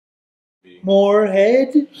More head?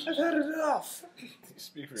 I've had enough.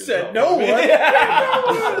 Speak for Said yourself. no one.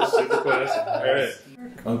 Super classic. Alright.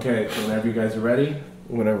 Okay, so whenever you guys are ready,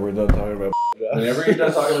 Whenever we're done talking about whenever you're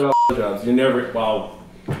done talking about jobs, you never. Wow.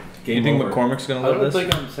 You think McCormick's gonna love this?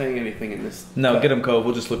 think I'm saying anything in this. No, get him, Cove.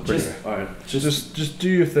 We'll just look pretty. Alright. Just do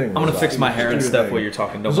your thing. I'm gonna fix my hair and Do your stuff thing. while you're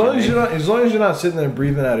talking. Don't As long mind as me. you're not sitting there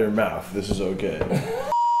breathing out of your mouth, this is okay.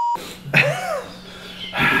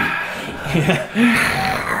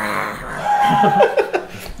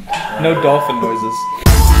 No dolphin noises.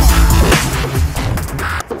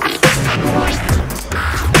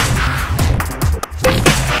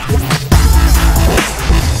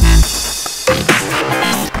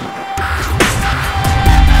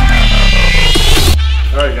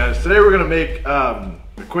 Alright guys, today we're gonna make a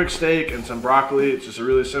quick steak and some broccoli. It's just a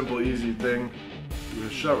really simple, easy thing. We're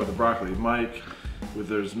gonna start with the broccoli. Mike, with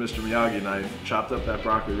his Mr. Miyagi knife, chopped up that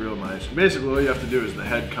broccoli real nice. Basically all you have to do is the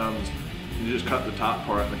head comes, you just cut the top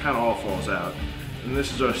part and it kind of all falls out. And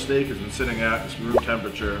this is our steak. It's been sitting at it's room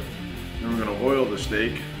temperature. Then we're gonna oil the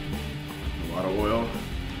steak. A lot of oil.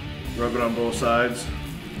 Rub it on both sides.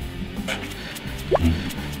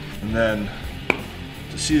 And then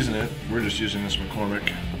to season it, we're just using this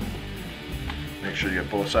McCormick. Make sure you get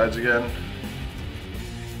both sides again.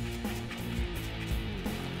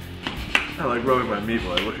 I like rubbing my meat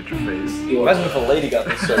while I look at your face. Imagine if a lady got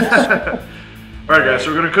this service. Alright guys, so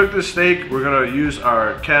we're gonna cook this steak. We're gonna use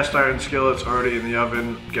our cast iron skillets already in the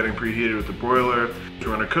oven, getting preheated with the broiler. So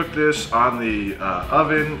we're gonna cook this on the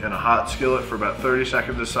oven in a hot skillet for about 30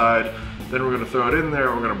 seconds aside. Then we're gonna throw it in there,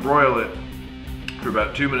 we're gonna broil it for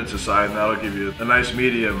about 2 minutes aside, and that'll give you a nice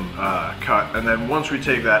medium cut. And then once we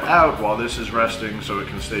take that out, while this is resting so it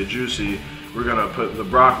can stay juicy, we're gonna put the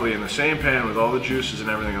broccoli in the same pan with all the juices and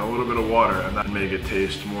everything, and a little bit of water, and that make it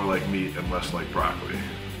taste more like meat and less like broccoli.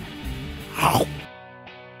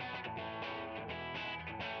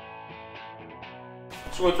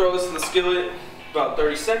 So we'll throw this in the skillet about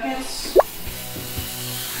 30 seconds.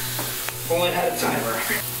 Only had a timer.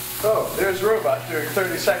 Oh, there's Robot doing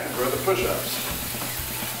 30 seconds worth of push-ups.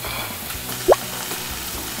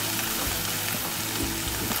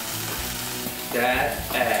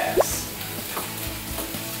 That ass.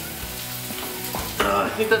 I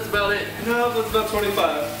think that's about it. No, that's about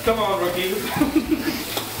 25. Come on, rookie.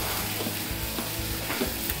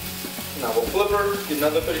 Now we'll flip her, get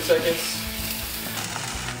another 30 seconds.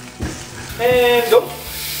 And go.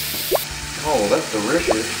 Oh, that's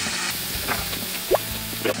delicious.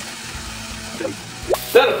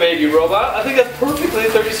 Is that a baby robot? I think that's perfectly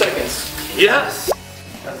 30 seconds. Yes!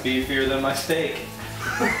 That's beefier than my steak.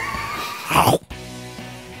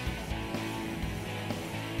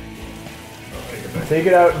 Take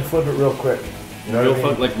it out and flip it real quick. You know what I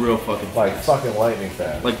mean? Like real fucking Like fast. fucking lightning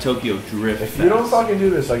fast. Like Tokyo Drift. If you don't fucking do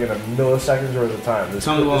this like in a milliseconds worth of time,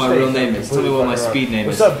 Tell me what my real name is. Tell me what my speed name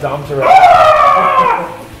is. What's up, Dom Toretto?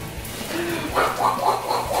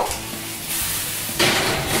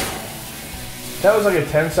 That was like a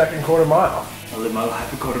 10-second quarter mile. I live my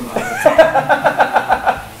life a quarter mile at a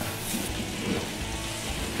time.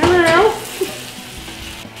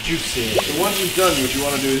 Juicy. So once it's done, what you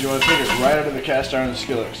want to do is you want to take it right out of the cast iron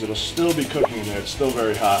skillet because it'll still be cooking in there. It's still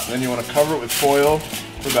very hot. And then you want to cover it with foil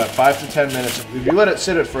for about 5 to 10 minutes. If you let it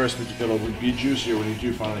sit at first, it'll be juicier when you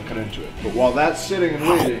do finally cut into it. But while that's sitting and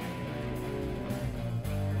waiting,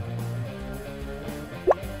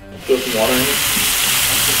 Throw some water in it.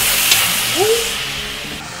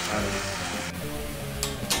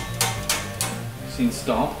 Seen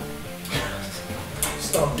Stomp?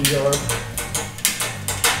 stomp the yard.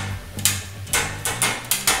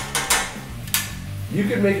 You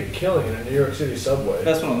could make a killing in a New York City subway.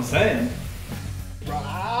 That's what I'm saying.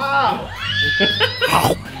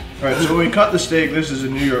 Alright, so when we cut the steak, this is a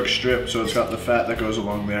New York strip, so it's got the fat that goes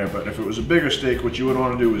along there. But if it was a bigger steak, what you would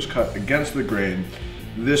want to do is cut against the grain,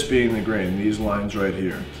 this being the grain, these lines right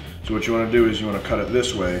here. So what you want to do is you want to cut it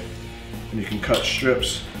this way, and you can cut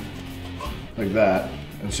strips like that.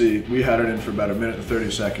 And see, we had it in for about 1 minute and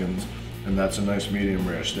 30 seconds, and that's a nice medium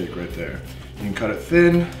rare steak right there. You can cut it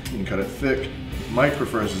thin, you can cut it thick. Mike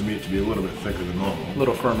prefers his meat to be a little bit thicker than normal. A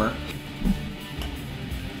little firmer.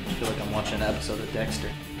 I feel like I'm watching an episode of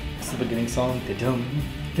Dexter. It's the beginning song. Da-dum,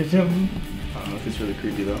 da-dum. I don't know if it's really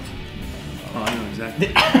creepy though. Oh, I know exactly.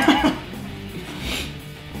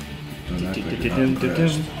 Don't act like you're not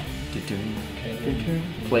impressed.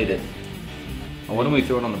 Played it. Oh, why don't we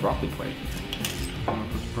throw it on the broccoli plate? I'm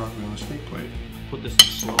gonna put the broccoli on the steak plate. Put this in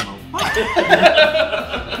slow-mo.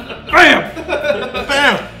 Bam!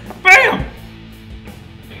 Bam! Bam!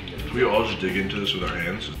 Can we all just dig into this with our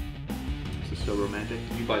hands? This is so romantic.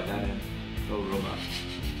 You bite that in. Oh, robot.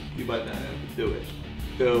 You bite but do it.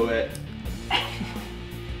 Do it.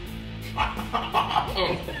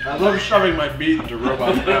 I love shoving my meat into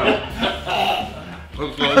robot's mouth. That's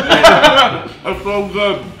so good. That's so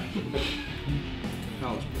good.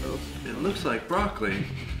 That was gross. It looks like broccoli,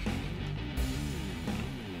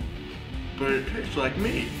 but it tastes like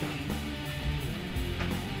meat.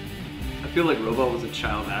 I feel like Robot was a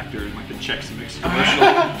child actor in like the Chex Mix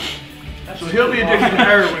commercial. So he'll be addicted to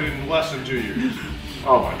heroin in less than 2 years.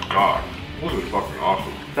 Oh my god. This is fucking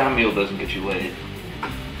awesome. That meal doesn't get you laid.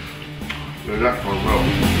 They're that for real.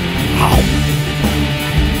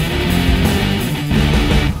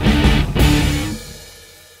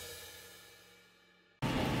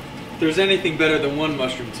 If there's anything better than one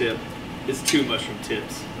mushroom tip, it's 2 mushroom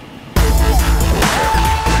tips.